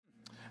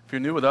If you're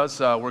new with us,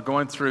 we're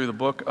going through the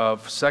book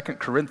of 2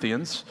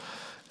 Corinthians.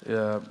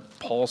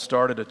 Paul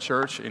started a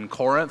church in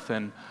Corinth,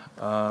 and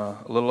a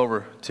little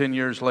over 10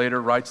 years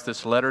later writes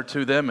this letter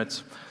to them.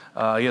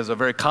 He has a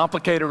very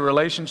complicated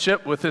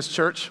relationship with this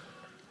church,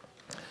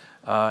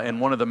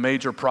 and one of the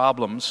major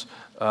problems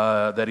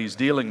that he's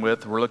dealing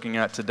with we're looking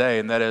at today,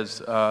 and that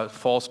is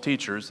false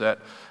teachers that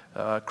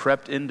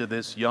crept into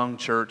this young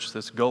church,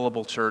 this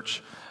gullible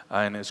church,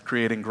 and is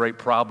creating great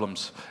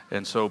problems.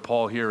 And so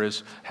Paul here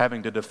is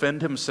having to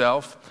defend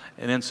himself,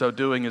 and in so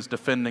doing is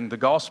defending the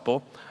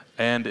gospel,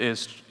 and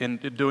is in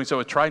doing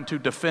so is trying to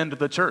defend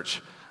the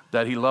church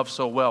that he loves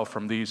so well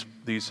from these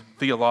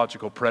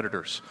theological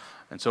predators.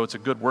 And so it's a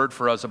good word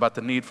for us about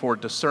the need for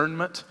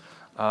discernment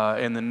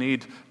and the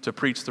need to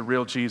preach the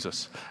real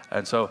Jesus.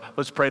 And so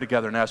let's pray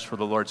together and ask for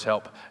the Lord's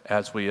help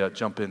as we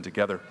jump in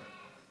together.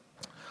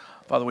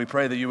 Father, we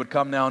pray that you would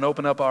come now and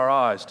open up our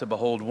eyes to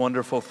behold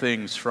wonderful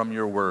things from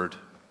your word.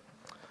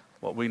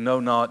 What we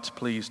know not,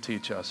 please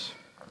teach us.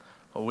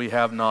 What we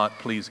have not,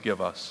 please give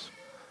us.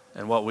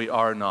 And what we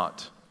are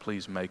not,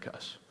 please make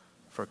us.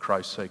 For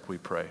Christ's sake we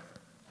pray.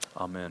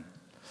 Amen.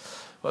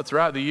 Well,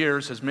 throughout the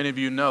years, as many of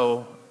you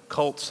know,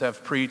 cults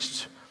have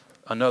preached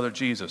another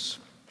Jesus.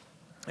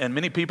 And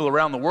many people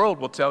around the world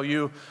will tell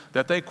you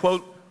that they,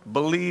 quote,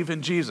 believe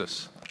in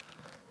Jesus.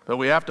 But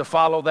we have to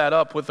follow that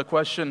up with the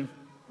question,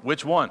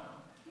 which one?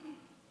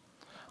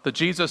 The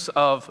Jesus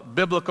of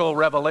biblical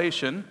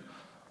revelation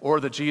or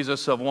the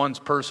Jesus of one's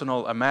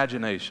personal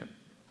imagination?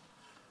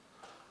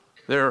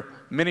 There are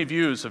many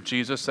views of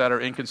Jesus that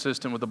are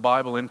inconsistent with the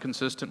Bible,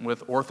 inconsistent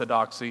with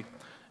orthodoxy,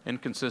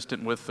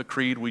 inconsistent with the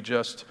creed we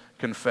just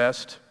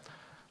confessed.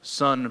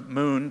 Sun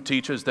Moon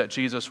teaches that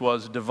Jesus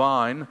was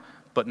divine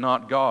but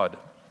not God,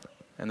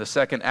 and the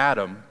second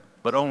Adam,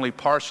 but only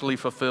partially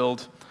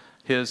fulfilled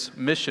his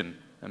mission,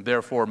 and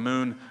therefore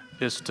Moon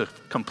is to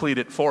complete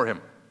it for him.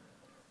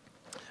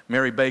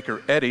 Mary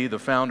Baker Eddy, the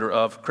founder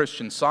of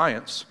Christian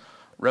Science,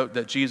 wrote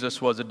that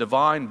Jesus was a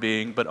divine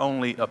being but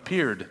only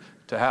appeared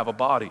to have a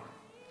body.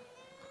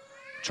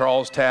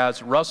 Charles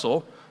Taze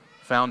Russell,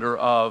 founder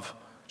of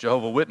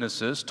Jehovah's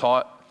Witnesses,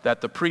 taught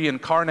that the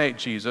pre-incarnate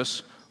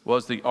Jesus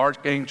was the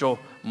archangel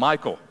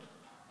Michael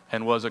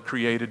and was a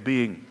created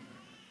being.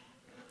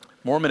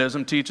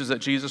 Mormonism teaches that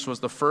Jesus was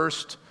the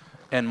first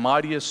and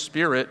mightiest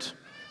spirit,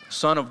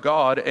 Son of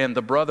God, and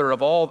the brother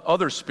of all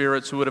other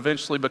spirits who would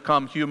eventually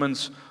become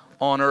humans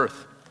on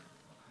earth.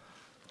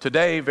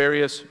 Today,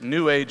 various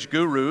New Age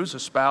gurus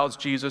espouse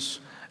Jesus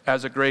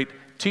as a great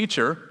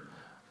teacher,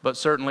 but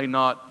certainly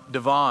not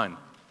divine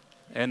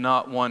and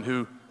not one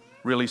who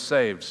really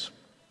saves.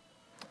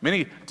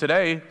 Many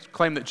today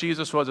claim that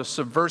Jesus was a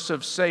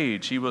subversive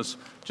sage. He was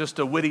just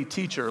a witty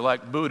teacher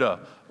like Buddha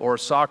or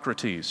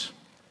Socrates.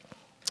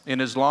 In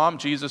Islam,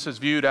 Jesus is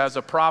viewed as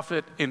a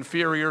prophet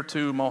inferior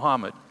to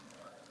Muhammad.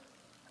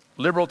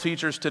 Liberal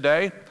teachers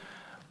today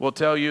will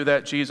tell you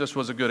that Jesus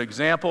was a good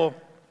example,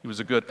 he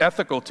was a good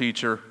ethical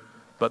teacher,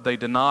 but they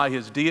deny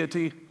his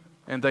deity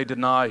and they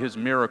deny his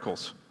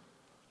miracles.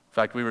 In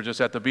fact, we were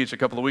just at the beach a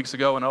couple of weeks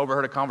ago and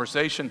overheard a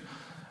conversation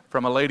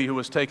from a lady who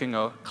was taking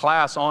a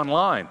class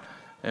online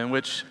in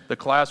which the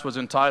class was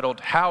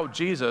entitled, How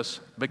Jesus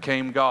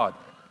Became God.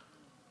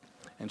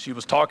 And she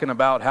was talking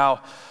about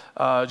how,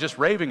 just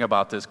raving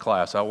about this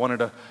class. I wanted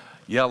to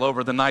yell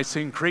over the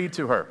Nicene Creed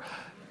to her,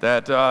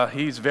 that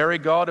he's very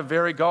God of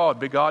very God,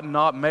 begotten,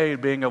 not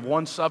made, being of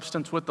one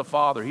substance with the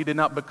Father. He did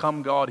not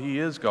become God, he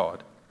is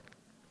God.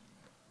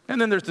 And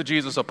then there's the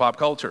Jesus of pop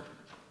culture.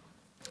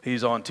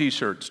 He's on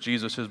t-shirts,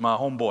 Jesus is my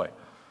homeboy.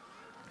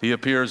 He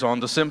appears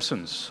on The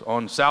Simpsons,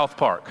 on South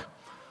Park.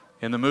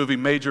 In the movie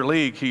Major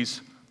League,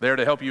 he's there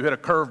to help you hit a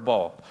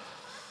curveball.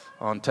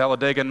 On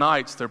Talladega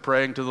Nights, they're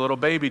praying to the little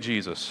baby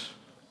Jesus,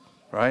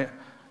 right?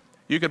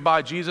 You could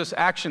buy Jesus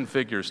action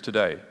figures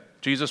today,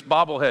 Jesus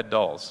bobblehead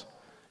dolls.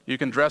 You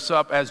can dress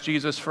up as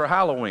Jesus for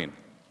Halloween.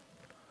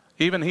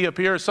 Even he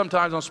appears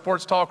sometimes on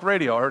Sports Talk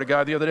Radio. I heard a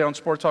guy the other day on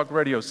Sports Talk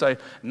Radio say,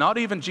 not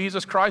even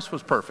Jesus Christ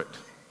was perfect.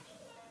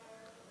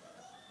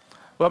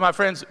 Well, my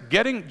friends,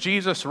 getting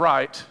Jesus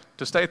right,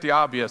 to state the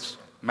obvious,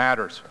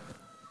 matters.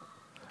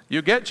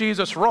 You get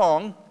Jesus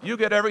wrong, you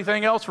get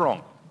everything else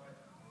wrong.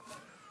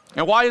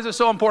 And why is it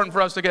so important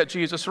for us to get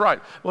Jesus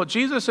right? Well,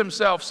 Jesus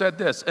himself said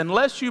this,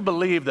 unless you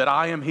believe that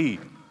I am he,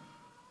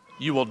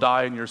 you will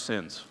die in your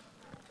sins.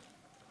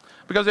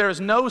 Because there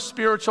is no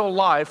spiritual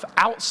life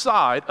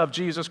outside of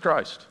Jesus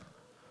Christ.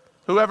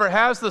 Whoever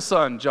has the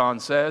Son,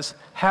 John says,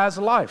 has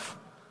life.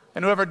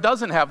 And whoever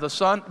doesn't have the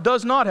Son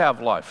does not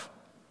have life.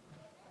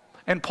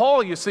 And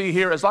Paul, you see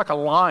here, is like a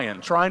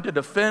lion trying to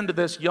defend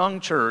this young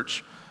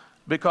church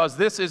because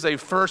this is a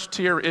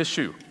first-tier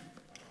issue.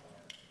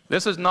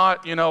 This is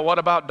not, what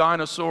about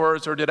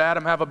dinosaurs, or did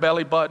Adam have a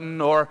belly button,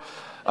 or,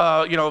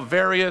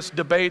 various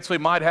debates we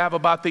might have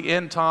about the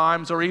end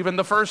times or even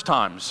the first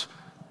times.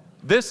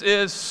 This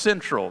is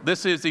central.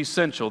 This is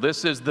essential.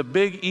 This is the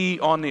big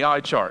E on the eye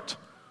chart.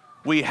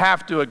 We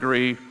have to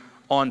agree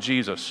on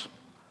Jesus.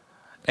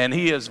 And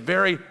he is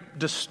very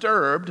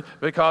disturbed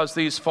because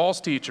these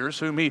false teachers,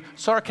 whom he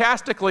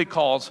sarcastically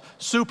calls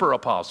super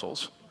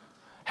apostles,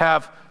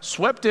 have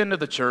swept into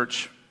the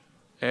church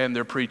and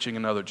they're preaching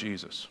another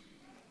Jesus.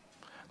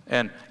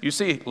 And you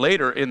see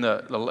later in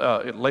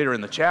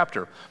the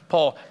chapter,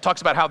 Paul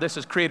talks about how this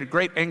has created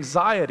great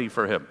anxiety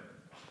for him.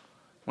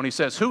 When he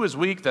says, "Who is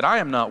weak that I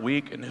am not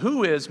weak, and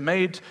who is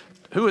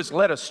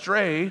led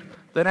astray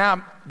that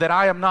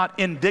I am not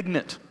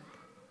indignant?"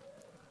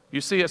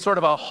 You see a sort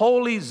of a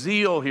holy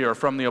zeal here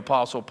from the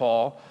Apostle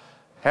Paul,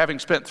 having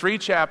spent 2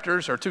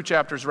 chapters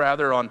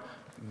on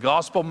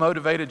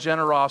gospel-motivated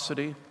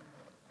generosity.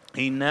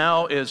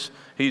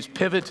 He's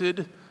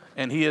pivoted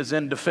and he is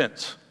in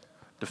defense,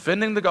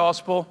 defending the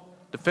gospel,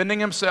 defending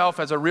himself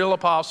as a real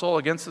apostle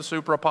against the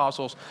super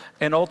apostles,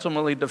 and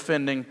ultimately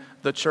defending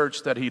the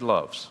church that he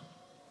loves.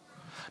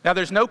 Now,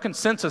 there's no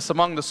consensus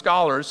among the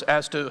scholars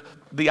as to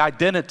the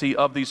identity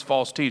of these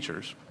false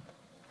teachers.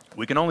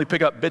 We can only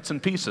pick up bits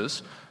and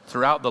pieces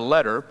throughout the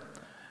letter,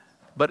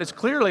 but it's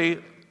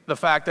clearly the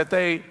fact that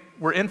they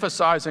were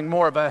emphasizing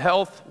more of a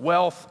health,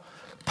 wealth,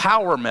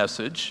 power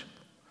message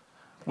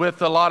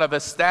with a lot of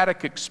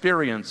ecstatic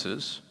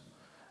experiences.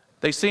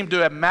 They seem to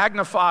have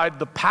magnified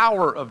the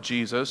power of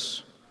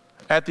Jesus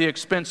at the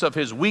expense of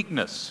his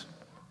weakness,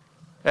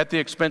 at the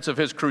expense of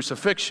his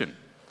crucifixion,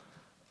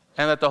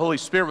 and that the Holy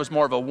Spirit was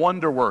more of a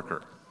wonder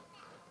worker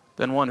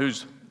than one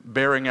who's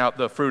bearing out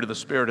the fruit of the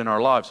Spirit in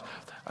our lives.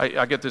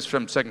 I get this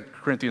from 2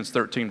 Corinthians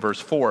 13, verse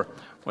 4,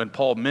 when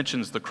Paul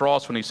mentions the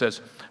cross, when he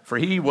says, "For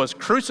he was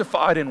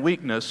crucified in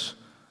weakness,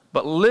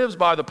 but lives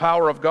by the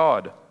power of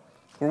God.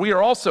 For we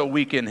are also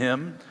weak in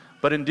him,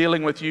 but in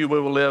dealing with you, we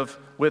will live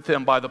with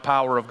him by the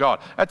power of God."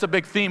 That's a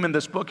big theme in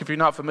this book, if you're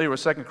not familiar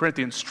with 2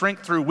 Corinthians,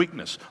 strength through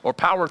weakness, or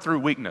power through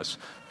weakness.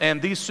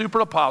 And these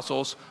super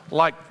apostles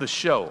like the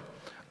show.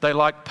 They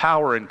liked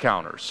power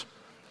encounters.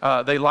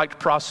 They liked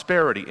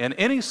prosperity. And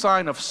any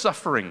sign of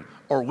suffering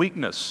or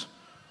weakness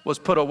was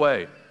put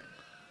away.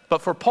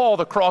 But for Paul,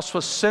 the cross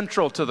was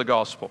central to the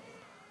gospel.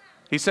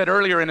 He said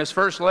earlier in his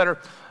first letter,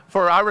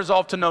 "For I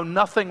resolved to know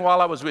nothing while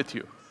I was with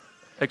you,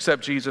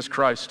 except Jesus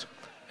Christ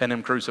and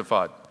him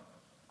crucified."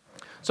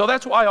 So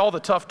that's why all the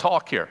tough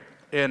talk here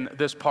in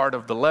this part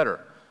of the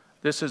letter.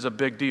 This is a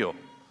big deal.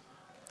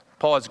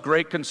 Paul has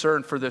great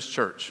concern for this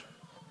church.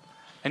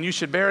 And you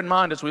should bear in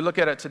mind as we look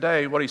at it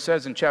today, what he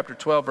says in chapter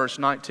 12, verse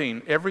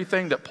 19.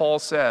 Everything that Paul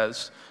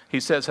says, he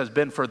says has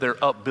been for their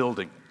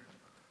upbuilding.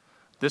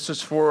 This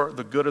is for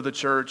the good of the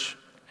church,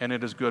 and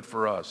it is good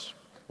for us,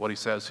 what he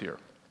says here.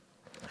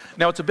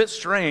 Now, it's a bit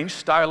strange,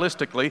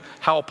 stylistically,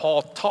 how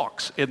Paul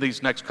talks in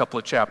these next couple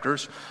of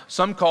chapters.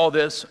 Some call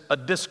this a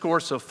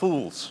discourse of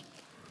fools,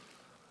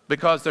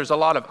 because there's a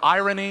lot of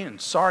irony and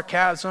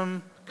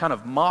sarcasm, kind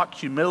of mock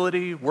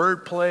humility,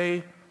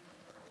 wordplay,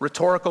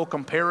 rhetorical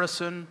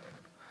comparison.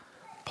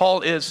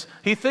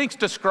 He thinks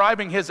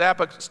describing his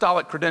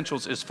apostolic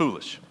credentials is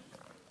foolish,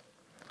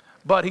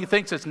 but he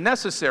thinks it's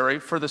necessary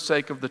for the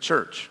sake of the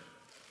church.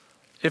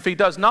 If he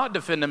does not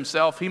defend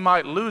himself, he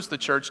might lose the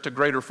church to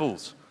greater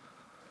fools.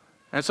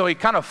 And so he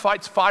kind of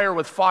fights fire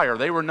with fire.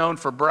 They were known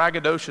for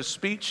braggadocious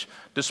speech,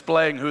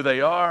 displaying who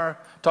they are,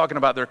 talking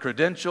about their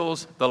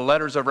credentials, the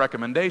letters of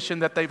recommendation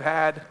that they've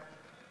had.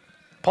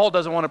 Paul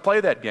doesn't want to play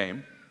that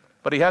game,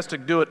 but he has to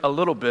do it a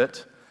little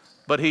bit.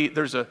 But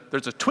there's a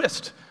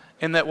twist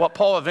in that what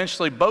Paul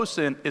eventually boasts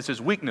in is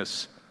his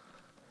weakness,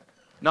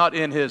 not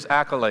in his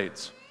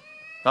accolades,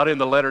 not in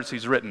the letters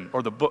he's written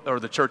or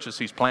the churches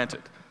he's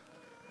planted,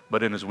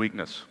 but in his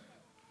weakness.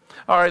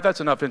 All right,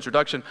 that's enough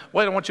introduction.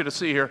 What I want you to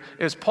see here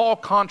is Paul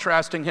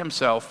contrasting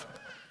himself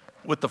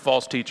with the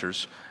false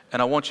teachers.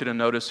 And I want you to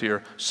notice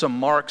here some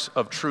marks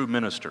of true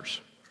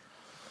ministers.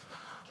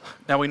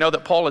 Now, we know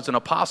that Paul is an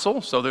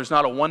apostle, so there's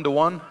not a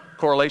one-to-one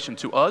correlation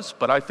to us,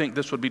 but I think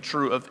this would be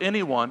true of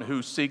anyone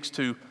who seeks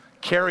to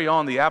carry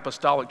on the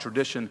apostolic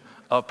tradition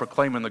of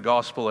proclaiming the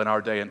gospel in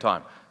our day and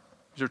time.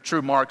 These are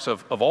true marks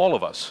of all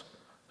of us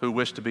who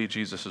wish to be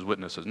Jesus'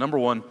 witnesses. Number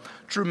one,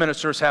 true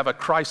ministers have a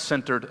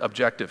Christ-centered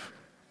objective.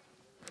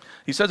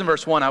 He says in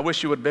verse 1, "I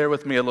wish you would bear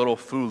with me a little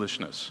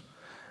foolishness."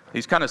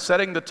 He's kind of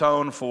setting the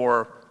tone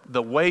for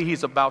the way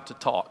he's about to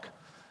talk.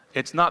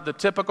 It's not the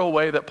typical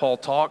way that Paul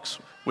talks,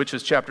 which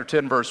is chapter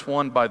 10, verse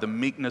 1, by the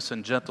meekness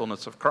and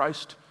gentleness of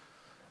Christ.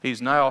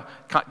 He's now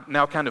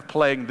kind of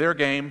playing their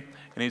game,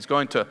 and he's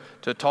going to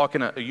talk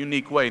in a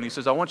unique way. And he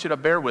says, "I want you to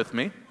bear with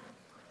me."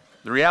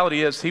 The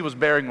reality is he was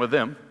bearing with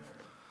them,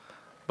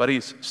 but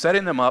he's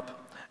setting them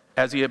up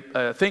as he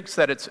thinks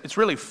that it's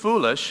really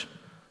foolish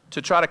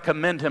to try to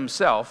commend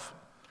himself.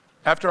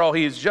 After all,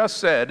 he's just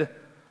said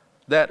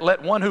that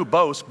let one who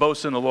boasts,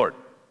 boast in the Lord.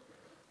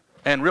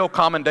 And real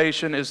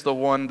commendation is the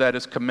one that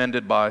is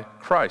commended by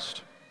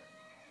Christ.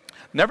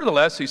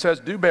 Nevertheless, he says,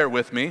 do bear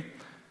with me.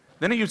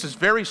 Then he uses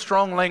very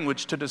strong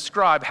language to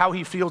describe how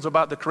he feels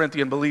about the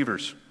Corinthian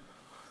believers.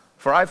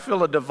 "For I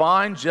feel a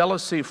divine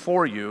jealousy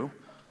for you,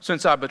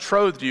 since I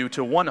betrothed you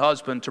to one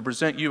husband to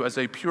present you as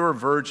a pure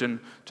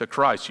virgin to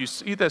Christ." You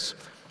see this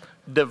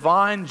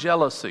divine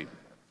jealousy.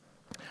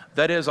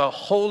 That is a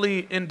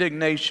holy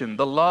indignation,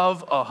 the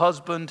love a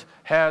husband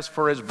has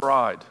for his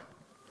bride.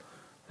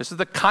 This is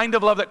the kind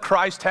of love that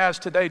Christ has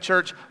today,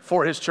 church,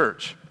 for his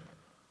church.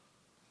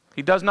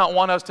 He does not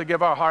want us to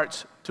give our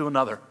hearts to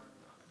another.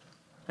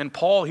 And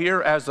Paul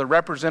here, as the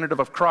representative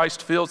of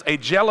Christ, feels a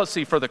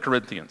jealousy for the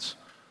Corinthians.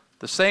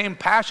 The same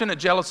passionate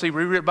jealousy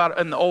we read about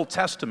in the Old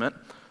Testament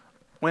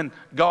when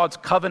God's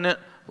covenant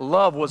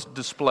love was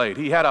displayed.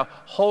 He had a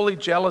holy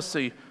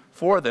jealousy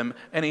for them,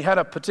 and he had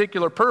a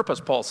particular purpose,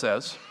 Paul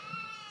says,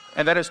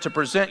 and that is to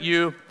present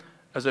you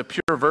as a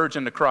pure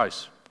virgin to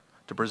Christ.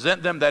 To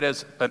present them, that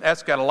is an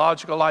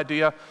eschatological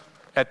idea,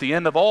 at the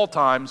end of all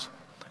times,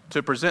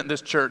 to present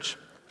this church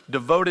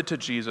devoted to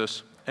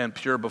Jesus and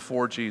pure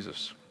before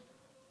Jesus.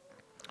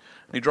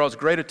 And he draws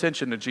great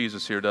attention to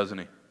Jesus here, doesn't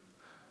he?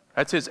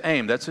 That's his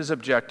aim, that's his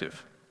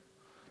objective,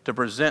 to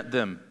present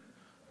them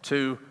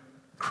to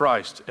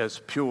Christ as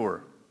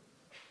pure.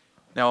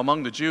 Now,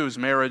 among the Jews,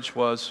 marriage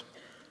was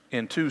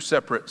in two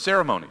separate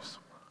ceremonies.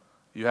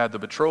 You had the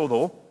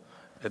betrothal,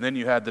 and then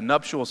you had the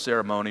nuptial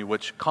ceremony,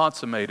 which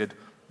consummated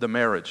the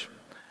marriage.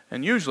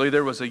 And usually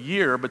there was a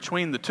year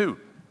between the two.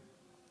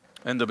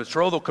 And the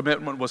betrothal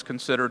commitment was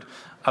considered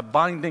a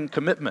binding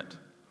commitment.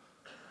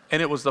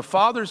 And it was the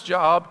father's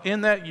job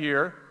in that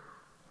year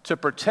to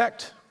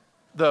protect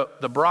the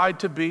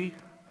bride-to-be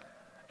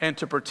and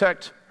to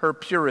protect her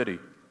purity.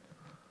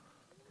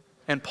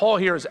 And Paul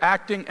here is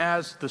acting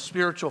as the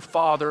spiritual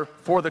father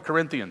for the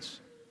Corinthians.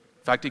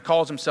 In fact, he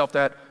calls himself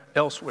that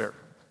elsewhere.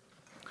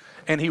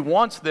 And he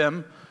wants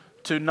them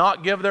to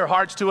not give their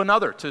hearts to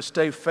another, to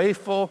stay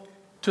faithful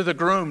to the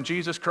groom,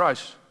 Jesus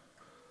Christ.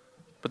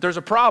 But there's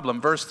a problem,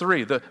 verse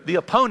 3. The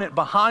opponent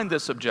behind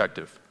this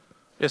objective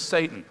is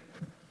Satan.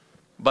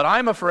 But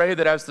I'm afraid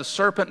that as the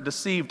serpent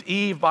deceived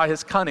Eve by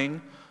his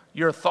cunning,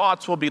 your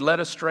thoughts will be led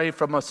astray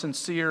from a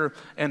sincere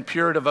and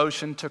pure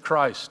devotion to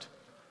Christ.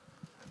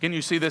 Again,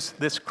 you see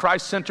this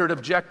Christ-centered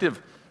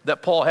objective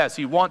that Paul has.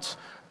 He wants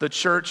the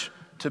church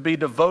to be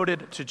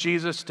devoted to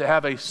Jesus, to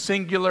have a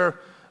singular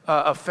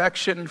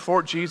affection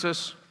for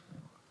Jesus.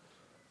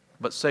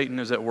 But Satan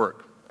is at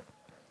work.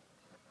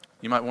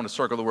 You might want to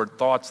circle the word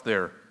thoughts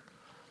there.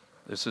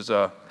 This is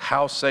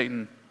how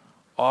Satan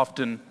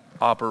often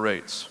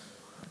operates.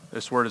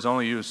 This word is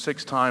only used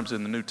 6 times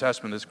in the New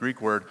Testament, this Greek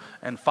word,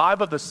 and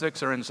 5 of the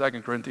 6 are in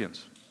 2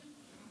 Corinthians.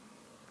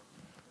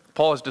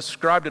 Paul has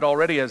described it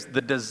already as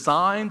the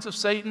designs of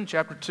Satan,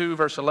 chapter 2,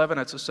 verse 11,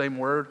 that's the same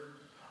word,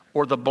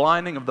 or the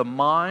blinding of the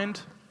mind,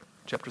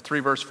 chapter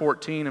 3, verse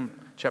 14, and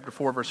chapter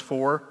 4, verse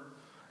 4,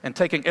 and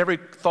taking every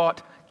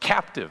thought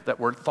captive. That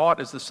word thought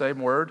is the same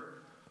word.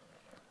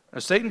 Now,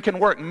 Satan can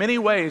work many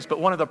ways, but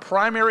one of the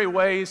primary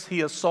ways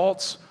he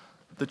assaults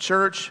the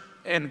church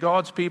and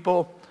God's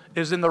people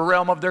is in the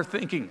realm of their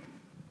thinking.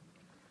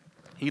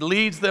 He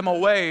leads them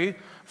away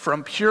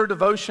from pure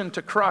devotion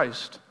to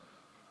Christ,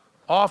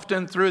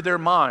 often through their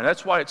mind.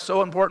 That's why it's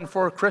so important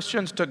for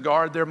Christians to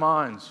guard their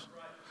minds,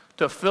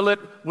 to fill it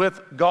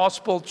with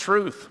gospel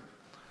truth,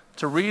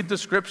 to read the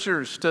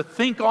scriptures, to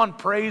think on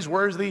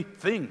praiseworthy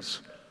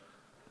things.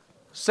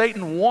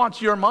 Satan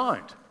wants your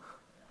mind.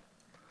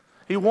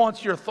 He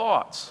wants your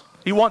thoughts.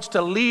 He wants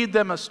to lead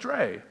them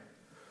astray.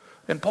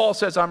 And Paul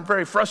says, I'm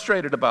very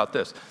frustrated about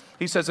this.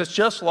 He says, it's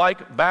just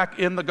like back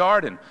in the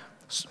garden.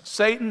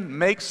 Satan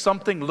makes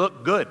something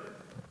look good.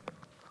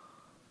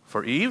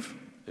 For Eve,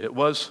 it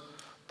was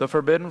the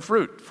forbidden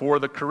fruit. For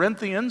the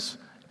Corinthians,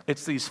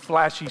 it's these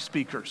flashy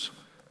speakers,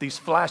 these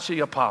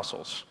flashy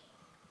apostles.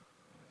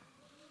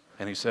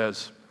 And he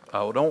says,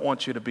 I don't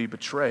want you to be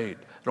betrayed.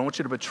 I don't want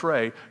you to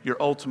betray your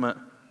ultimate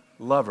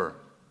lover,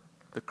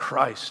 the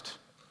Christ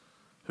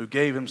who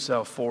gave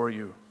himself for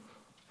you.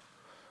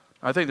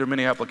 I think there are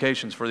many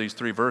applications for these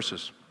 3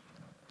 verses.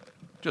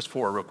 Just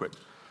 4 real quick.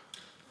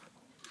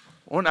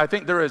 One, I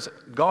think there is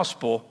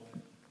gospel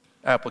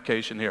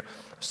application here.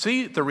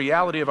 See the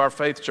reality of our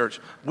faith, church.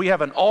 We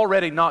have an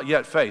already not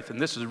yet faith, and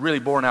this is really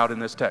borne out in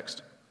this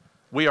text.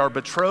 We are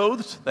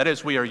betrothed, that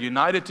is, we are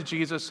united to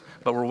Jesus,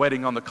 but we're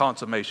waiting on the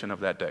consummation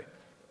of that day.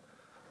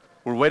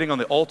 We're waiting on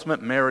the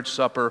ultimate marriage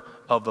supper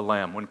of the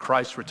Lamb when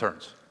Christ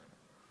returns.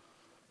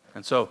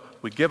 And so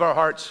we give our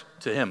hearts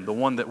to him, the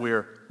one that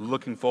we're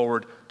looking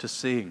forward to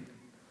seeing.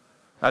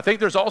 I think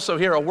there's also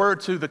here a word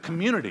to the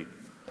community,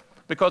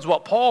 because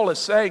what Paul is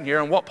saying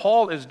here and what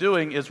Paul is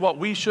doing is what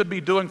we should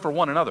be doing for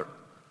one another.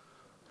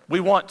 We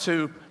want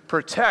to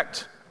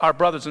protect our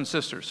brothers and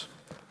sisters.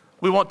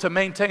 We want to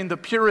maintain the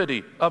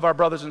purity of our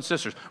brothers and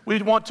sisters.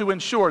 We want to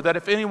ensure that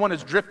if anyone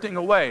is drifting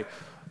away,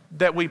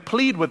 that we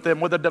plead with them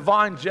with a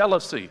divine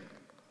jealousy.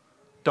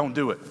 Don't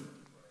do it.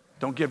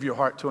 Don't give your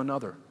heart to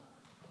another.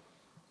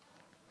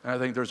 And I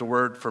think there's a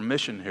word for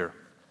mission here.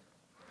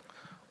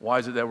 Why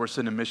is it that we're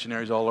sending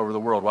missionaries all over the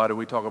world? Why do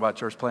we talk about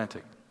church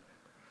planting?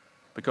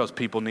 Because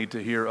people need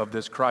to hear of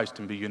this Christ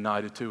and be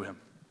united to him,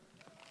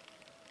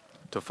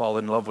 to fall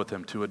in love with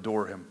him, to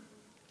adore him.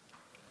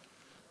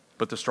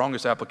 But the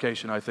strongest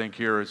application, I think,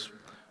 here is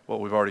what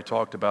we've already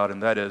talked about,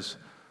 and that is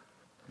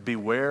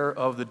beware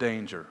of the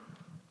danger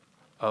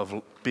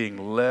of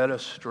being led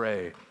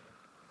astray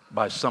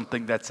by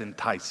something that's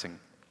enticing,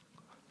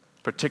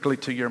 particularly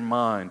to your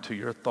mind, to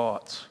your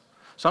thoughts.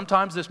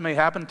 Sometimes this may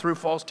happen through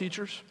false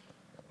teachers.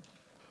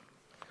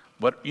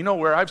 But you know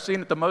where I've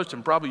seen it the most,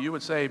 and probably you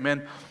would say,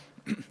 amen,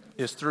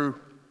 is through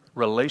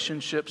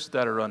relationships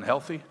that are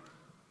unhealthy.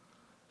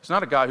 It's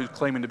not a guy who's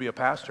claiming to be a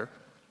pastor,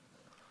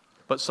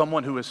 but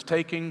someone who is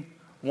taking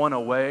one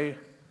away,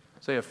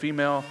 say a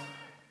female,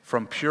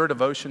 from pure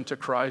devotion to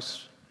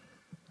Christ,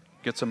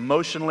 gets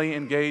emotionally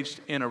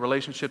engaged in a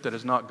relationship that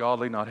is not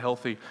godly, not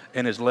healthy,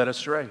 and is led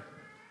astray.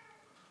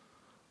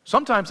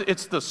 Sometimes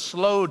it's the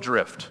slow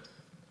drift,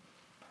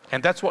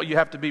 and that's what you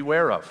have to be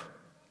aware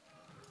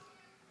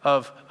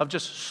of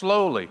just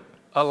slowly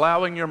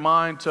allowing your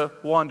mind to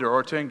wander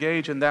or to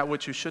engage in that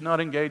which you should not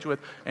engage with,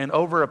 and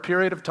over a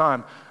period of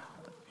time,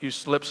 you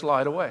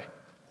slide away.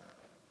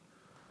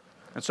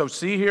 And so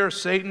see here,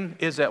 Satan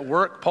is at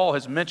work. Paul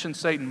has mentioned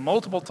Satan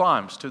multiple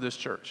times to this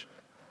church.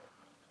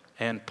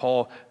 And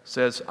Paul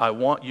says, I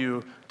want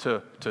you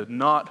to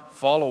not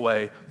fall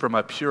away from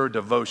a pure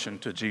devotion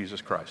to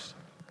Jesus Christ.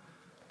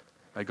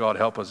 May God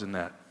help us in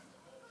that.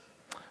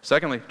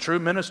 Secondly, true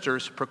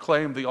ministers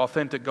proclaim the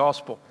authentic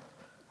gospel.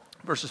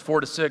 Verses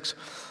 4 to 6,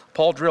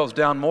 Paul drills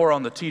down more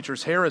on the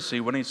teacher's heresy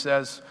when he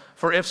says,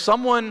 for if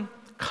someone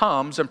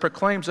comes and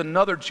proclaims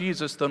another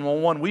Jesus than the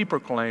one we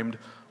proclaimed,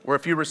 or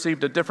if you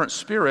received a different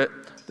spirit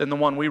than the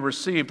one we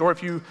received, or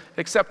if you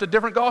accept a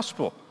different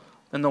gospel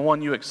than the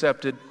one you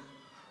accepted,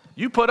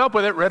 you put up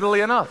with it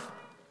readily enough.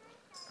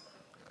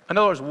 In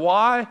other words,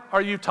 why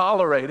are you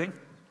tolerating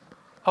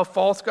a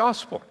false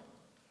gospel?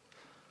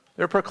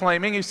 They're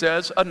proclaiming, he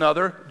says,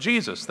 another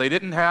Jesus. They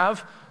didn't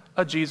have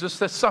a Jesus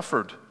that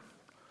suffered,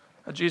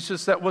 a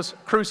Jesus that was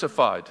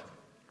crucified,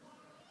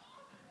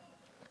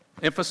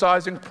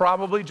 emphasizing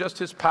probably just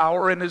his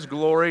power and his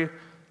glory,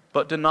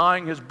 but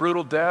denying his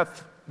brutal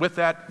death, with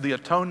that the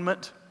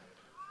atonement,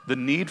 the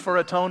need for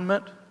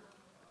atonement.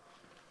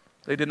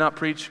 They did not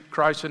preach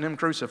Christ and him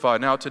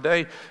crucified. Now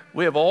today,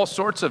 we have all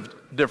sorts of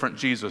different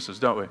Jesuses,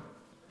 don't we?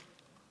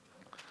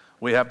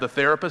 We have the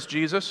therapist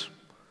Jesus,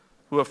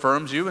 who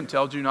affirms you and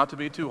tells you not to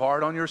be too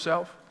hard on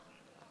yourself.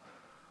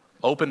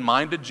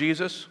 Open-minded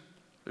Jesus,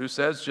 who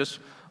says just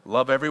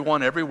love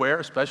everyone everywhere,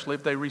 especially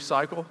if they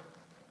recycle.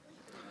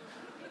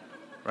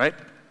 Right?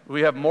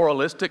 We have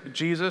moralistic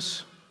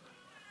Jesus,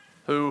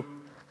 who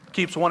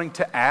keeps wanting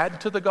to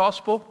add to the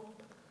gospel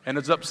and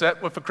is upset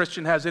if a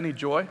Christian has any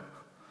joy.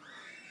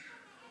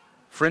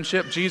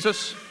 Friendship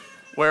Jesus,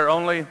 where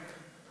only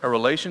a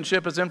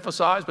relationship is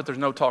emphasized, but there's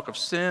no talk of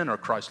sin or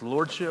Christ's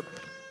lordship.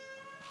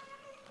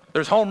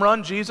 There's home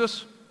run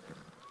Jesus.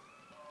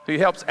 He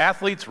helps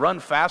athletes run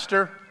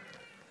faster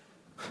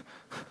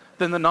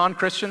than the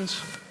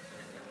non-Christians.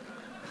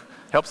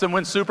 Helps them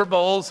win Super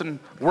Bowls and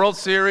World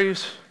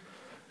Series.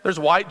 There's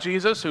white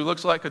Jesus, who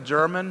looks like a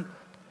German,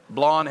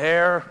 blonde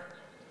hair,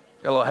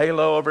 got a little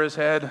halo over his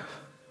head.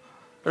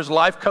 There's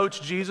life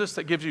coach Jesus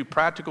that gives you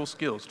practical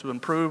skills to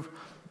improve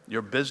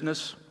your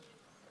business.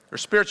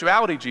 There's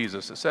spirituality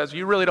Jesus that says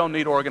you really don't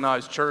need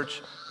organized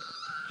church.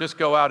 Just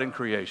go out in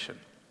creation.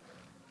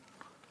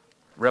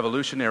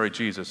 Revolutionary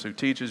Jesus, who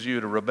teaches you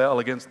to rebel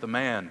against the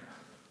man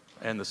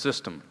and the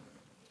system.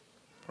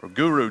 Or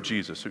guru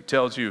Jesus, who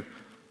tells you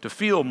to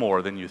feel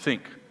more than you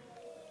think.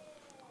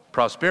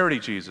 Prosperity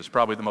Jesus,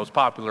 probably the most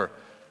popular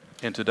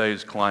in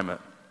today's climate,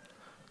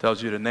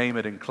 tells you to name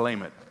it and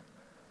claim it,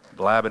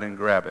 blab it and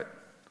grab it.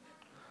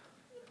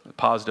 The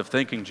positive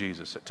thinking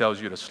Jesus, that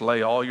tells you to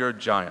slay all your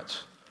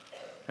giants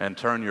and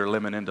turn your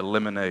lemon into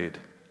lemonade.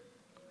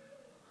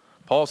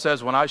 Paul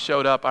says, when I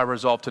showed up, I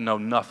resolved to know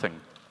nothing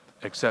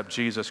except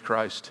Jesus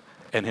Christ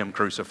and him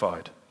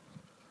crucified.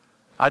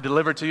 I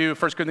delivered to you,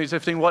 1 Corinthians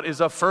 15, what is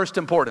of first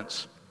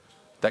importance,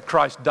 that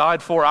Christ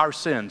died for our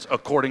sins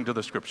according to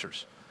the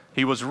Scriptures.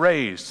 He was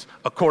raised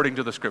according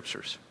to the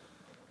Scriptures,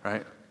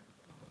 right?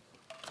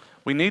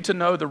 We need to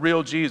know the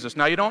real Jesus.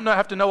 Now, you don't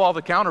have to know all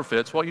the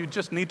counterfeits. What you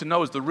just need to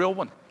know is the real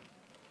one.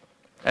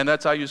 And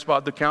that's how you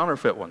spot the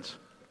counterfeit ones.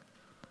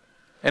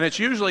 And it's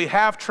usually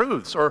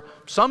half-truths or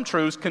some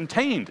truths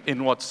contained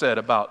in what's said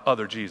about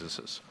other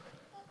Jesuses.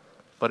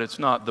 But it's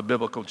not the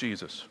biblical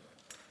Jesus.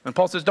 And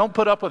Paul says, don't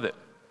put up with it.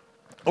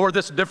 Or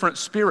this different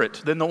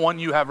spirit than the one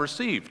you have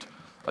received.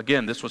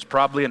 Again, this was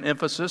probably an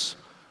emphasis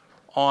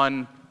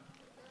on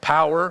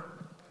power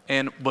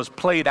and was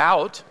played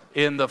out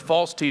in the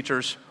false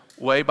teachers'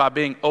 way by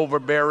being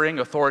overbearing,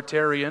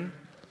 authoritarian.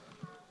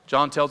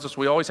 John tells us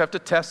we always have to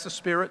test the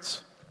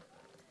spirits.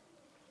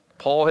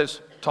 Paul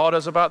has taught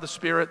us about the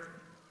Spirit.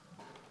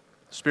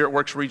 The Spirit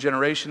works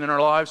regeneration in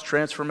our lives,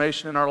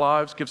 transformation in our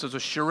lives, gives us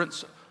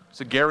assurance.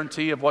 It's a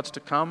guarantee of what's to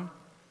come.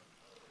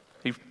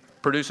 He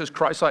produces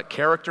Christ-like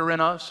character in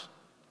us.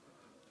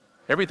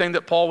 Everything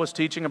that Paul was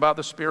teaching about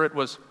the Spirit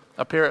was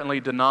apparently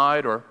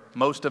denied, or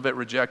most of it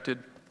rejected.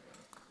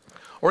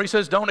 Or he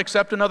says, don't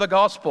accept another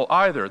gospel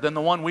either than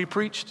the one we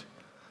preached.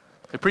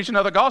 They preach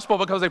another gospel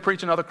because they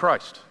preach another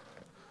Christ.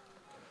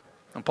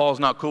 And Paul's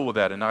not cool with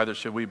that, and neither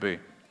should we be.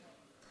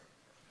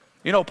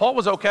 You know, Paul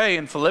was okay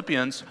in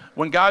Philippians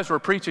when guys were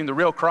preaching the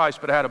real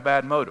Christ but had a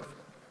bad motive.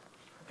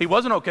 He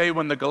wasn't okay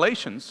when the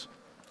Galatians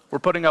were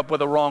putting up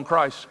with a wrong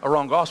Christ, a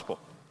wrong gospel.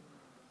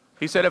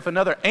 He said, if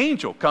another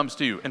angel comes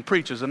to you and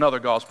preaches another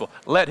gospel,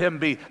 let him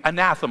be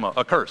anathema,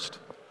 accursed,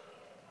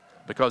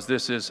 because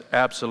this is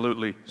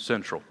absolutely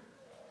central.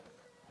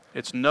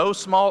 It's no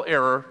small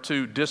error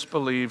to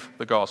disbelieve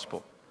the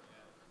gospel.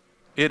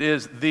 It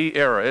is the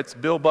error. It's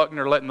Bill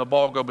Buckner letting the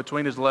ball go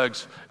between his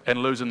legs and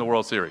losing the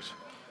World Series.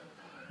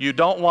 You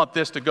don't want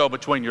this to go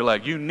between your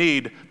legs. You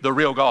need the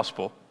real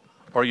gospel,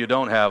 or you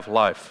don't have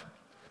life.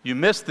 You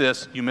miss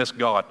this, you miss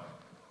God.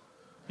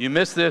 You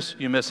miss this,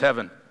 you miss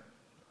heaven.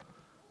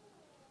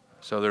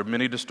 So there are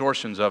many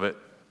distortions of it,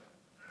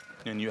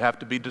 and you have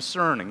to be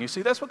discerning. You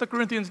see, that's what the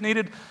Corinthians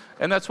needed,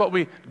 and that's what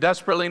we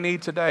desperately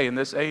need today in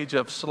this age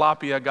of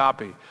sloppy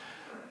agape,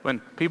 when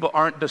people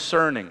aren't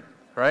discerning,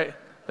 right?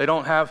 They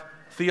don't have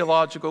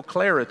theological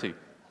clarity.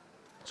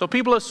 So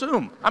people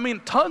assume,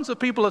 tons of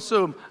people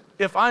assume,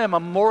 if I am a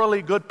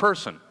morally good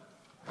person,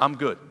 I'm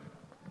good.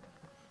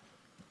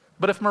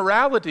 But if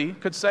morality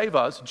could save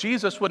us,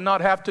 Jesus would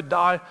not have to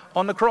die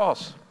on the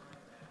cross.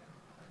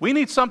 We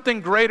need something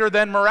greater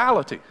than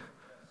morality.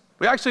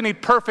 We actually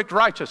need perfect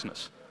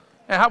righteousness.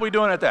 And how are we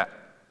doing at that?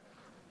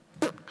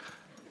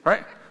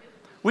 Right?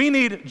 We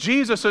need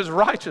Jesus'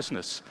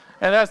 righteousness.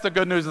 And that's the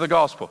good news of the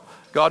gospel.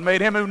 God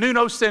made him who knew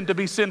no sin to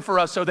be sin for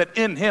us so that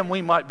in him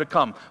we might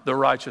become the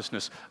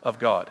righteousness of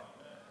God.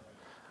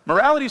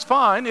 Morality's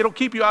fine. It'll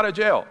keep you out of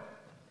jail,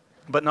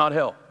 but not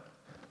hell.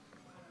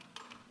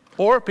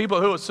 Or people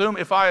who assume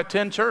if I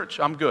attend church,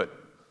 I'm good.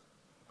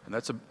 And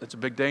that's a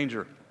big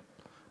danger.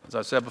 As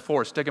I said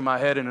before, sticking my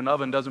head in an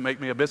oven doesn't make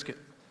me a biscuit.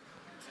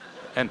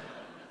 And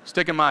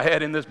sticking my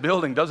head in this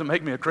building doesn't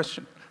make me a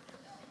Christian.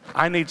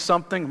 I need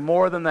something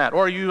more than that.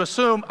 Or you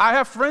assume I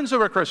have friends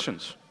who are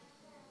Christians.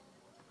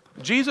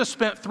 Jesus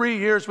spent 3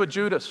 years with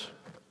Judas.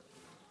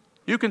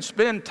 You can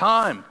spend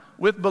time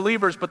with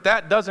believers, but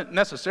that doesn't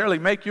necessarily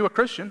make you a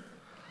Christian,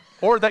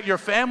 or that your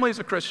family's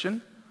a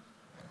Christian.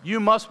 You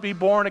must be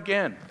born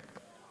again.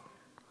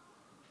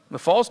 The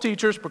false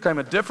teachers proclaim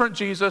a different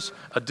Jesus,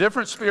 a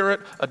different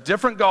spirit, a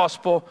different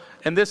gospel,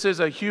 and this is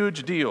a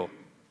huge deal.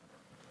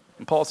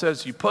 And Paul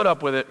says you put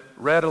up with it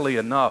readily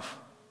enough.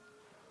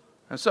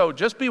 And so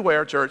just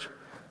beware, church.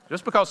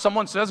 Just because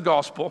someone says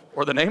gospel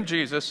or the name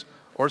Jesus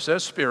or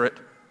says spirit,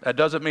 that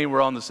doesn't mean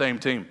we're on the same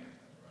team.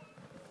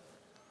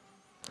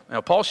 Now,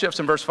 Paul shifts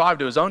in verse 5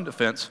 to his own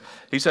defense.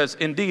 He says,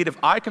 indeed, if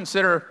I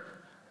consider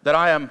that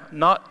I am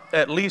not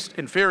at least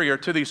inferior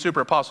to these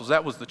super apostles,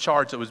 that was the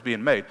charge that was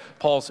being made.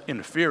 Paul's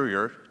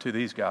inferior to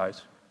these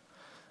guys.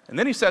 And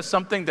then he says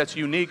something that's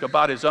unique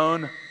about his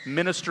own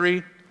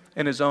ministry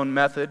and his own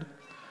method.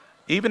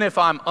 Even if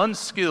I'm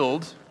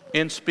unskilled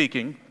in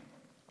speaking,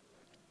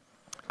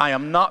 I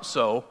am not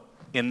so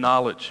in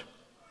knowledge.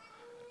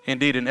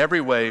 Indeed, in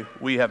every way,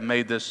 we have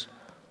made this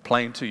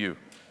plain to you.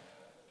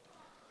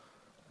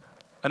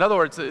 In other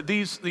words,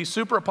 these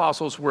super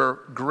apostles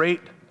were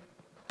great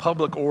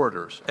public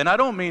orators. And I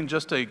don't mean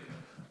just a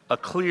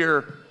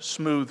clear,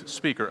 smooth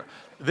speaker.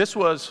 This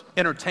was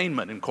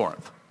entertainment in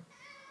Corinth.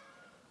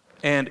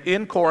 And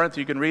in Corinth,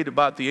 you can read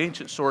about the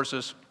ancient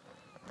sources,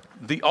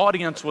 the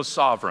audience was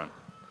sovereign.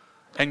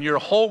 And your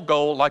whole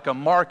goal, like a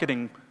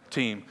marketing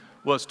team,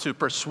 was to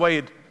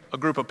persuade a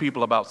group of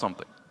people about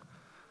something.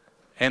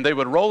 And they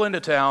would roll into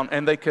town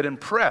and they could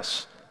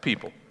impress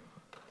people.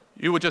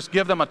 You would just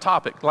give them a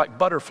topic like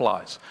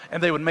butterflies,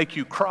 and they would make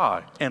you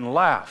cry and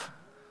laugh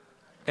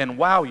and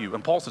wow you.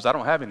 And Paul says, I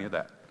don't have any of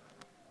that.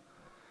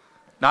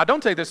 Now, I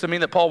don't take this to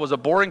mean that Paul was a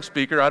boring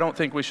speaker. I don't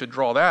think we should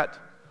draw that,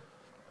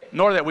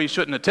 nor that we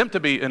shouldn't attempt to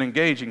be an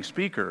engaging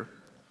speaker.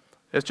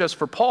 It's just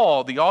for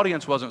Paul, the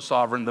audience wasn't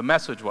sovereign, the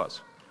message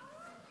was.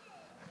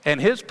 And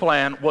his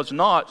plan was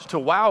not to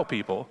wow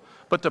people,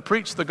 but to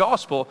preach the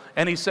gospel.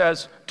 And he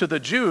says, to the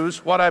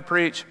Jews, what I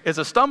preach is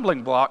a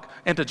stumbling block,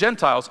 and to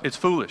Gentiles, it's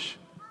foolish.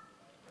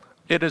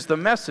 It is the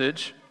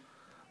message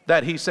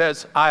that he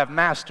says, I have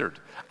mastered.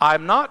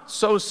 I'm not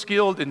so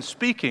skilled in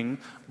speaking,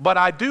 but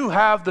I do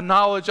have the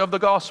knowledge of the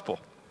gospel.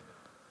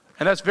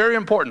 And that's very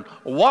important.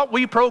 What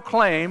we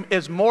proclaim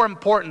is more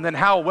important than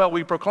how well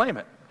we proclaim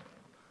it.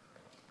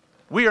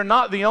 We are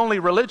not the only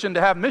religion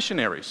to have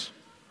missionaries.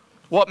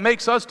 What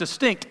makes us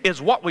distinct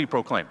is what we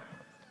proclaim.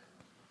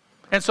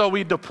 And so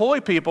we deploy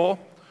people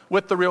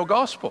with the real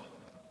gospel.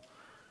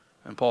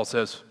 And Paul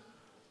says,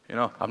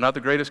 I'm not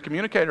the greatest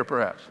communicator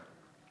perhaps,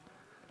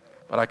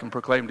 but I can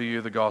proclaim to you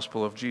the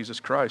gospel of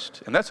Jesus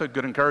Christ. And that's a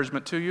good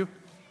encouragement to you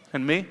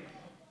and me.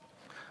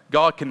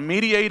 God can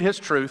mediate his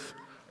truth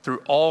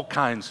through all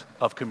kinds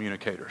of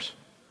communicators.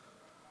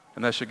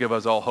 And that should give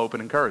us all hope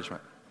and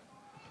encouragement.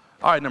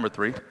 All right, number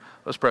 3.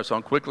 Let's press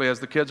on quickly as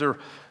the kids are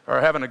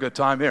having a good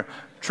time here.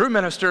 True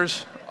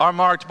ministers are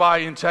marked by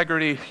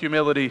integrity,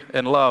 humility,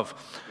 and love.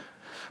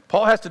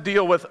 Paul has to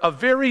deal with a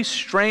very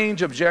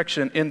strange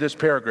objection in this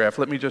paragraph.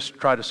 Let me just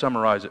try to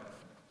summarize it.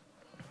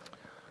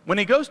 When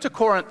he goes to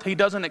Corinth, he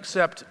doesn't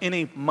accept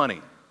any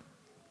money.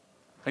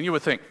 And you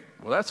would think,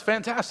 well, that's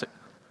fantastic.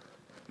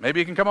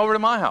 Maybe he can come over to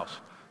my house.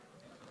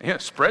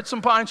 Spread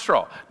some pine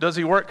straw. Does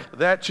he work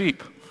that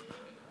cheap?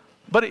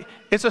 But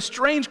it's a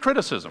strange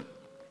criticism.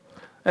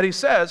 And he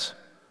says,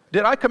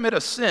 did I commit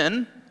a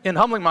sin in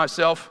humbling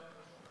myself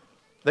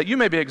that you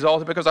may be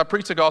exalted because I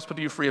preach the gospel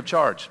to you free of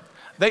charge?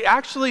 They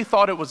actually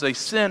thought it was a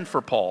sin for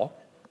Paul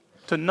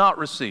to not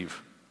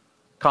receive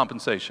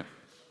compensation.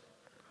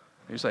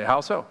 You say,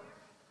 how so?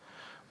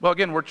 Well,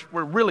 again,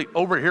 we're really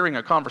overhearing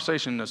a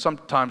conversation that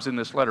sometimes in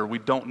this letter we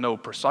don't know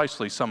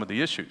precisely some of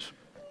the issues.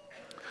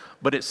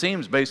 But it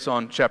seems, based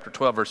on chapter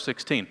 12, verse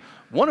 16,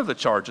 one of the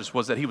charges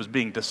was that he was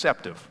being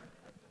deceptive.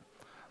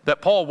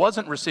 That Paul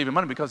wasn't receiving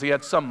money because he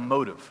had some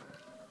motive.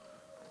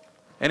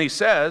 And he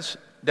says,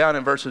 down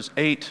in verses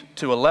 8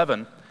 to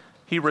 11,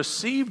 he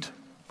received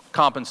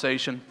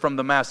compensation from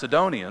the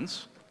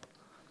Macedonians,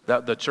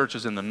 the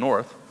churches in the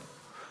north,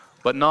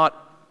 but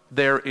not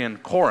there in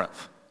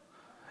Corinth.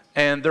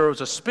 And there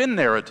was a spin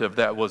narrative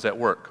that was at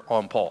work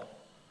on Paul.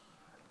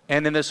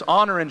 And in this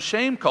honor and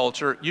shame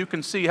culture, you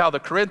can see how the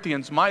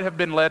Corinthians might have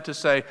been led to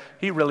say,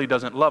 he really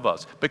doesn't love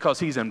us because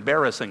he's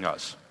embarrassing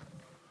us.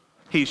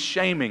 He's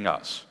shaming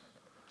us.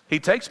 He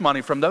takes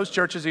money from those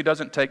churches, he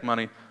doesn't take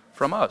money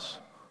from us.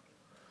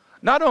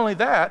 Not only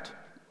that,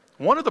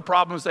 one of the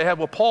problems they had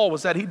with Paul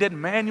was that he did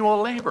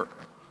manual labor.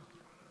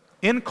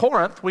 In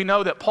Corinth, we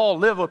know that Paul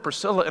lived with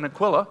Priscilla and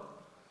Aquila,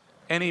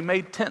 and he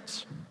made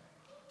tents.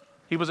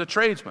 He was a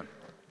tradesman,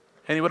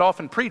 and he would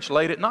often preach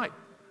late at night,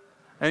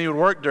 and he would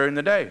work during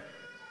the day.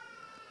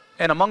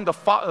 And among the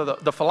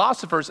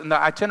philosophers and the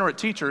itinerant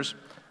teachers,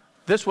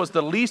 this was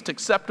the least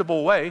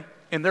acceptable way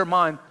in their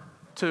mind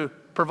to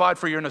provide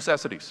for your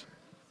necessities.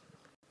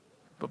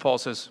 But Paul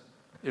says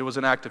it was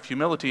an act of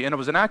humility, and it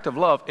was an act of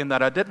love in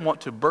that I didn't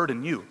want to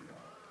burden you.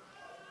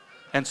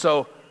 And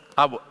so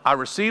I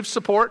received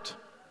support,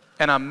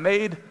 and I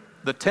made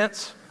the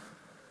tents,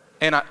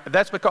 and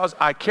that's because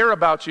I care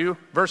about you.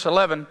 Verse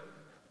 11,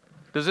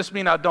 does this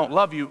mean I don't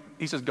love you?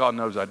 He says, God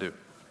knows I do.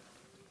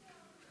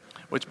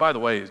 Which, by the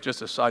way, is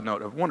just a side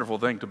note, a wonderful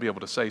thing to be able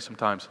to say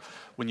sometimes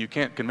when you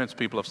can't convince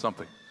people of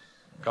something.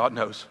 God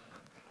knows.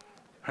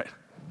 Right?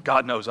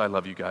 God knows I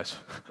love you guys.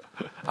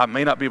 I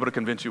may not be able to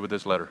convince you with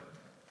this letter,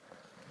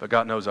 but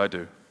God knows I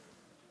do.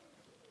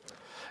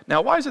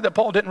 Now, why is it that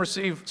Paul didn't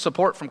receive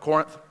support from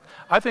Corinth?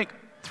 I think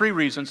 3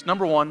 reasons.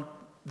 Number one,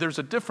 there's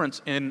a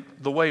difference in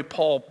the way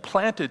Paul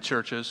planted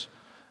churches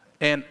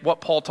and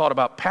what Paul taught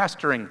about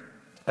pastoring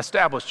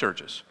established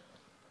churches.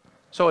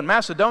 So in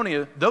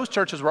Macedonia, those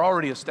churches were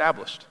already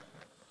established.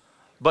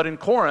 But in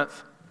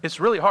Corinth, it's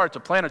really hard to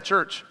plant a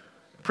church,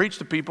 preach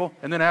to people,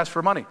 and then ask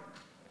for money,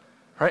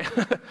 right?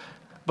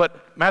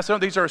 But Macedonia,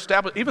 these are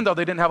established, even though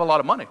they didn't have a lot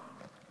of money,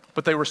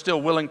 but they were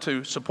still willing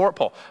to support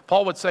Paul.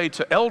 Paul would say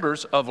to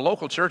elders of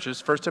local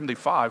churches, 1 Timothy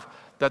 5,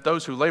 that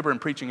those who labor in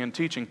preaching and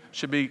teaching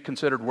should be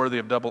considered worthy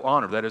of double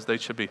honor. That is, they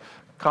should be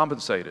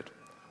compensated.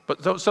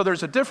 But so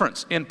there's a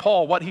difference in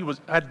Paul, what he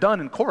had done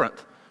in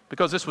Corinth,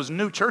 because this was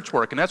new church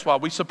work, and that's why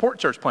we support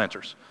church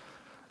planters.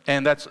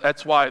 And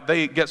that's why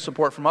they get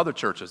support from other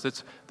churches.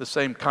 It's the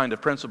same kind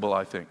of principle,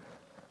 I think.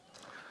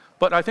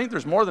 But I think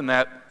there's more than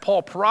that.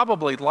 Paul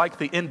probably liked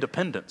the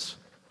independence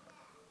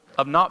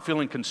of not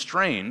feeling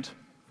constrained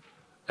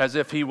as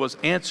if he was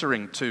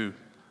answering to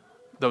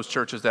those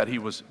churches that he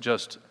was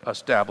just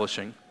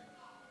establishing.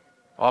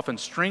 Often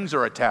strings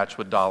are attached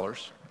with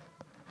dollars,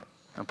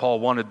 and Paul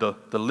wanted the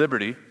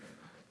liberty.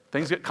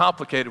 Things get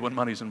complicated when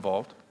money's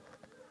involved.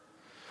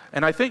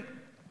 And I think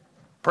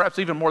perhaps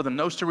even more than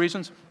those 2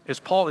 reasons is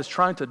Paul is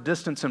trying to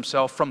distance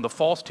himself from the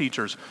false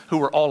teachers who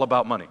were all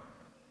about money.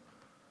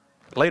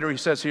 Later he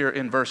says here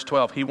in verse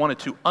 12, he wanted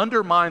to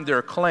undermine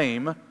their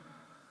claim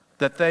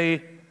that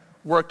they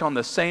worked on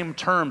the same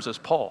terms as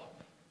Paul.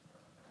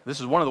 This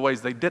is one of the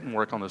ways they didn't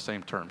work on the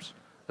same terms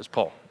as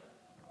Paul.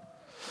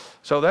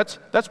 So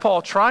that's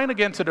Paul trying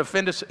again to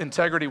defend his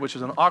integrity, which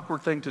is an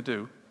awkward thing to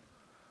do,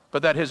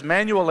 but that his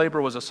manual labor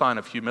was a sign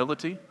of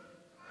humility.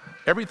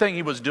 Everything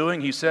he was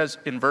doing, he says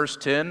in verse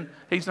 10,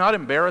 he's not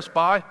embarrassed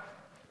by.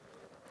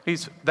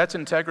 That's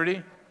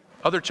integrity.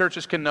 Other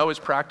churches can know his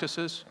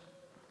practices,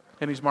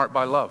 and he's marked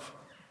by love.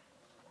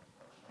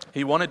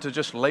 He wanted to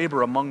just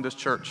labor among this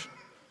church.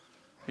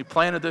 He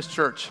planted this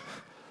church.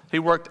 He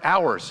worked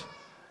hours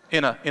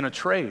in a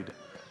trade.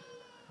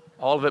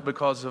 All of it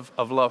because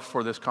of love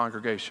for this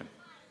congregation.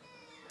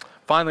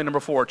 Finally,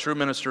 number 4, true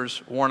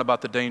ministers warn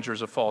about the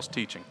dangers of false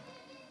teaching.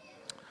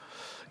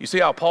 You see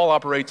how Paul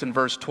operates in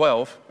verse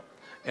 12.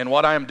 And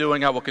what I am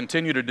doing, I will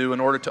continue to do in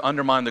order to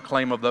undermine the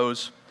claim of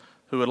those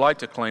who would like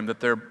to claim that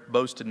their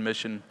boasted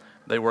mission,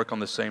 they work on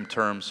the same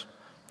terms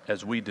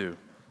as we do.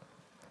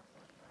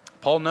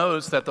 Paul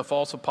knows that the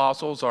false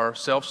apostles are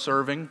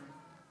self-serving,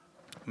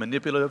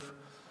 manipulative,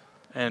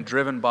 and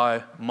driven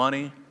by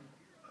money.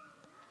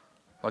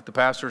 Like the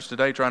pastors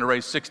today trying to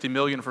raise $60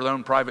 million for their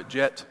own private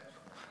jet.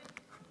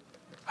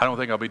 I don't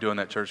think I'll be doing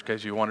that, church, in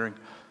case you're wondering.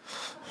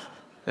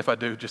 If I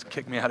do, just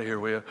kick me out of here,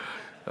 will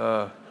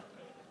you?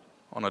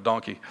 On a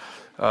donkey.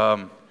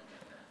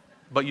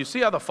 But you see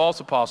how the false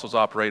apostles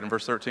operate in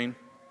verse 13?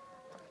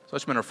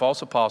 Such men are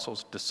false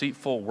apostles,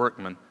 deceitful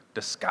workmen,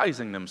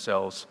 disguising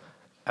themselves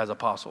as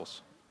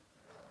apostles.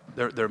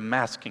 They're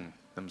masking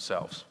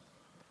themselves.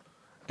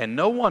 And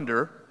no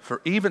wonder,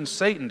 for even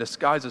Satan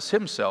disguises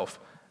himself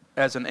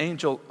as an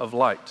angel of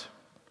light.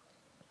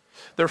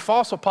 They're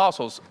false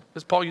apostles.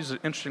 This Paul uses an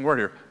interesting word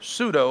here,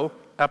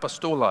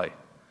 pseudo-apostoli.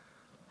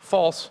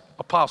 False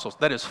apostles.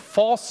 That is,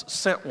 false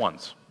sent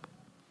ones.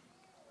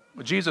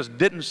 But Jesus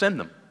didn't send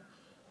them.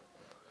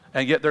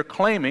 and yet they're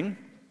claiming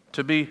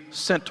to be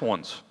sent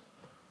ones.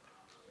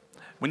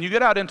 When you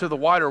get out into the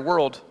wider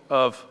world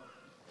of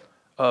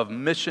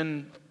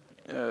mission,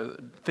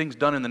 things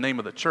done in the name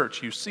of the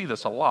church, you see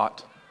this a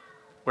lot,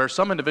 where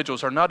some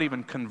individuals are not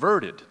even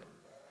converted,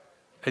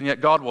 and yet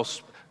God will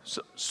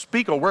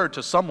speak a word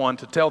to someone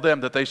to tell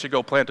them that they should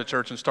go plant a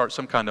church and start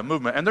some kind of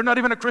movement, and they're not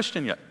even a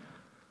Christian yet.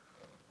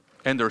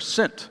 And they're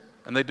sent,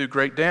 and they do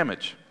great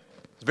damage.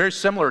 It's very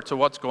similar to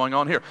what's going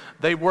on here.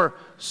 They were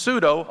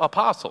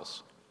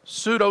pseudo-apostles,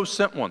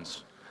 pseudo-sent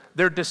ones.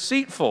 They're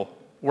deceitful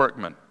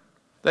workmen.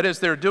 That is,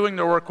 they're doing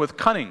their work with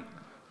cunning.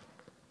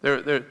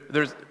 They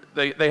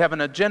have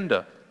an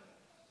agenda,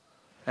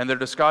 and they're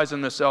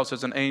disguising themselves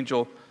as an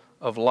angel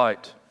of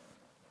light.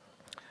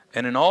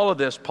 And in all of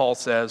this, Paul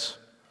says,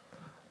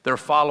 they're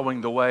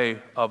following the way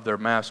of their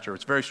master.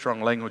 It's very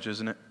strong language,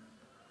 isn't it?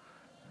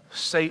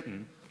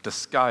 Satan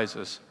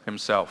disguises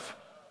himself.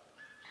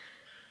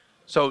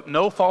 So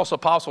no false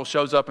apostle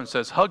shows up and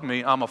says, hug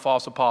me, I'm a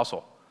false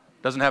apostle.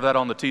 Doesn't have that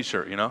on the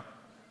t-shirt, you know?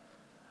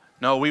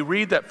 No, we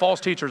read that false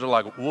teachers are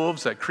like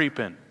wolves that creep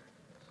in.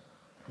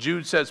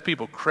 Jude says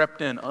people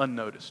crept in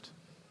unnoticed.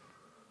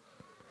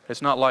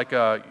 It's not like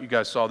you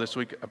guys saw this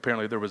week,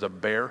 apparently there was a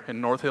bear in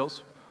North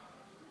Hills.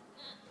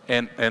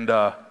 And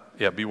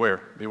yeah,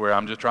 beware,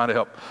 I'm just trying to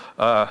help.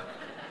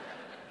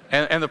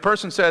 And the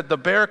person said, the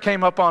bear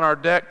came up on our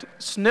deck,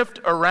 sniffed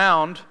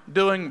around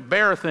doing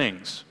bear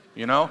things,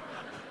 you know?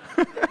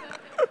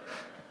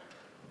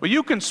 Well,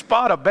 you can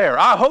spot a bear.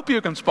 I hope you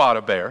can spot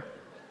a bear.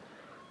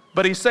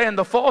 But he's saying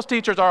the false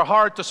teachers are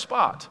hard to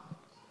spot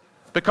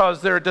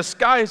because they're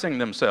disguising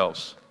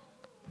themselves.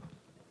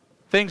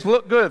 Things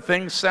look good,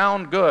 things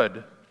sound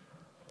good,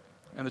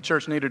 and the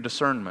church needed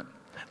discernment.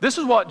 This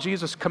is what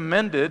Jesus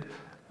commended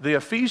the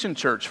Ephesian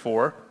church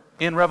for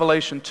in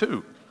Revelation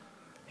 2.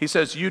 He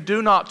says, you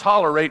do not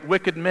tolerate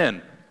wicked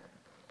men,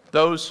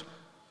 those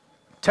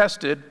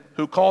tested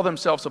who call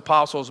themselves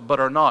apostles but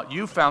are not.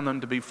 You found them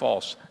to be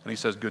false. And he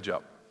says, good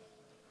job.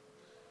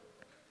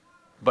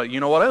 But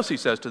you know what else he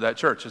says to that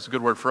church? It's a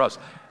good word for us.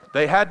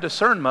 They had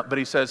discernment, but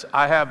he says,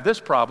 I have this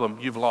problem,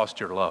 you've lost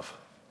your love.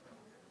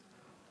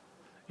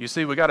 You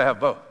see, we got to have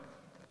both.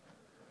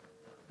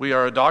 We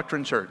are a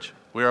doctrine church.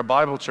 We are a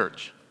Bible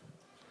church.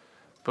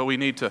 But we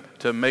need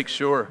to make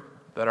sure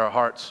that our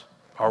hearts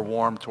are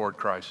warm toward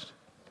Christ,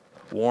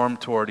 warm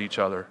toward each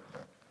other.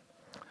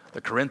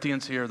 The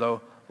Corinthians here,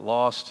 though,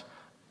 lost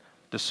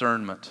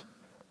discernment.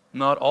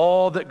 Not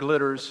all that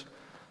glitters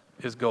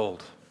is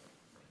gold.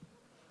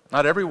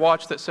 Not every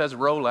watch that says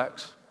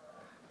Rolex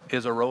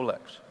is a Rolex.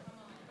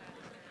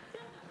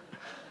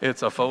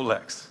 It's a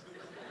Folex.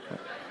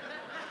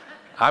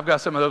 I've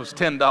got some of those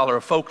 $10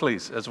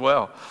 Folkleys as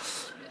well.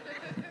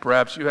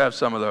 Perhaps you have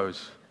some of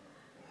those.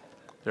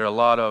 There are a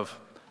lot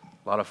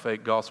of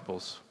fake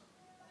gospels.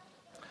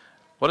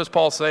 What does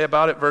Paul say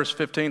about it? Verse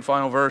 15,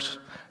 final verse.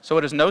 So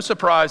it is no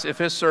surprise if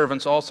his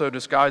servants also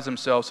disguise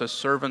themselves as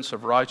servants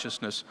of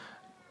righteousness.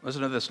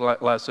 Listen to this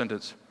last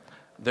sentence.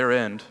 Their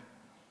end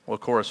will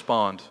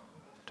correspond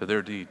to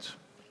their deeds.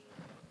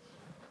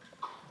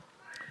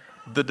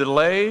 The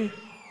delay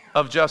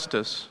of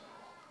justice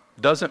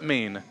doesn't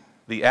mean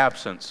the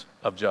absence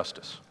of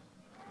justice.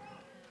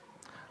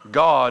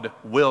 God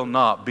will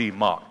not be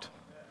mocked.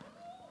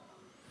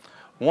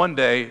 One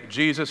day,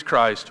 Jesus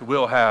Christ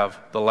will have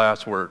the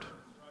last word.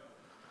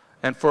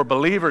 And for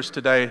believers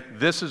today,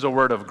 this is a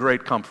word of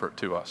great comfort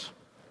to us.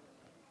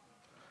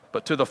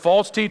 But to the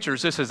false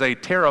teachers, this is a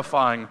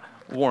terrifying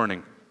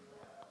warning.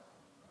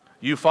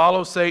 You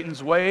follow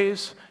Satan's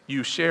ways,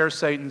 you share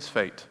Satan's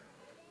fate.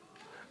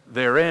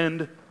 Their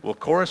end will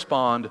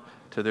correspond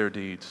to their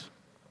deeds.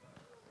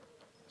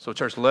 So,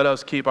 church, let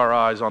us keep our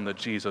eyes on the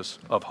Jesus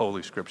of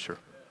Holy Scripture.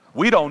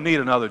 We don't need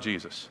another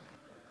Jesus.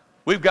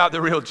 We've got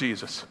the real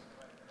Jesus.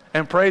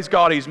 And praise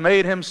God, He's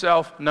made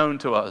Himself known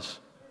to us.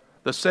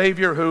 The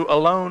Savior who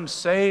alone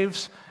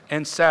saves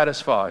and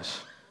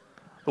satisfies.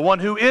 The one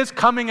who is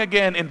coming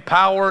again in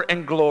power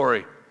and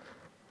glory.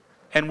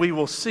 And we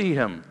will see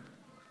Him.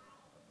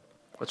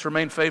 Let's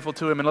remain faithful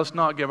to Him and let's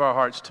not give our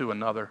hearts to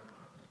another.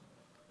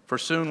 For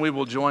soon we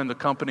will join the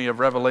company of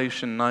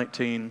Revelation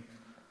 19,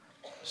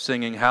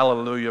 singing,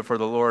 Hallelujah, for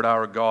the Lord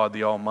our God,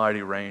 the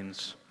Almighty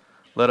reigns.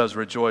 Let us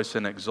rejoice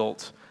and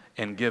exult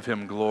and give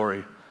Him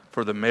glory,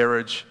 for the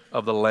marriage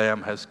of the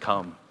Lamb has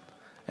come,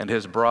 and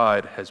His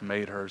bride has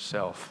made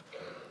herself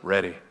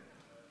ready.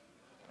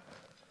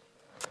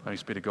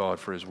 Thanks be to God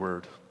for His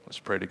word. Let's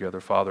pray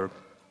together. Father,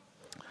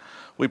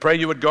 we pray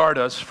You would guard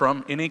us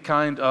from any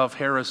kind of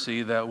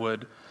heresy that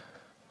would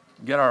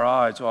get our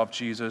eyes off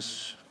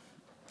Jesus.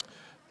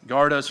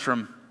 Guard us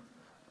from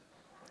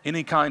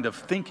any kind of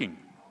thinking.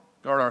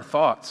 Guard our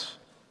thoughts,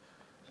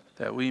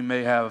 that we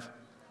may have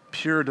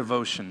pure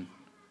devotion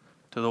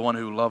to the one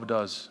who loved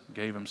us,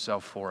 gave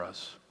Himself for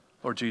us.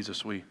 Lord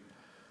Jesus, we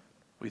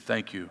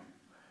thank You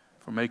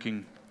for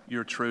making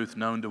Your truth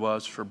known to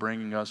us, for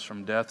bringing us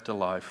from death to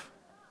life.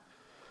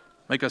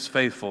 Make us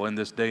faithful in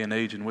this day and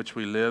age in which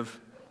we live,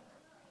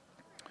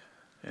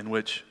 in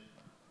which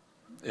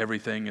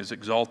everything is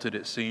exalted,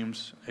 it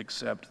seems,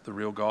 except the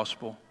real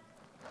gospel.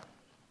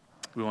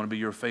 We want to be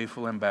your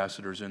faithful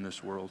ambassadors in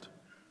this world.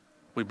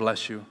 We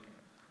bless you.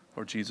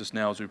 Lord Jesus,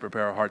 now as we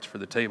prepare our hearts for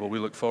the table, we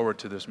look forward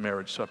to this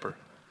marriage supper,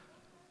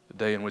 the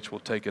day in which we'll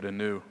take it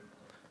anew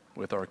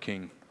with our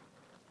King.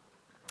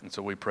 And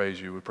so we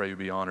praise you. We pray you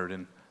be honored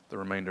in the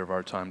remainder of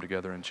our time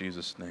together in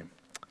Jesus' name.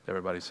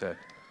 Everybody said,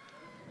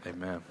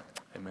 amen.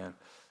 Amen.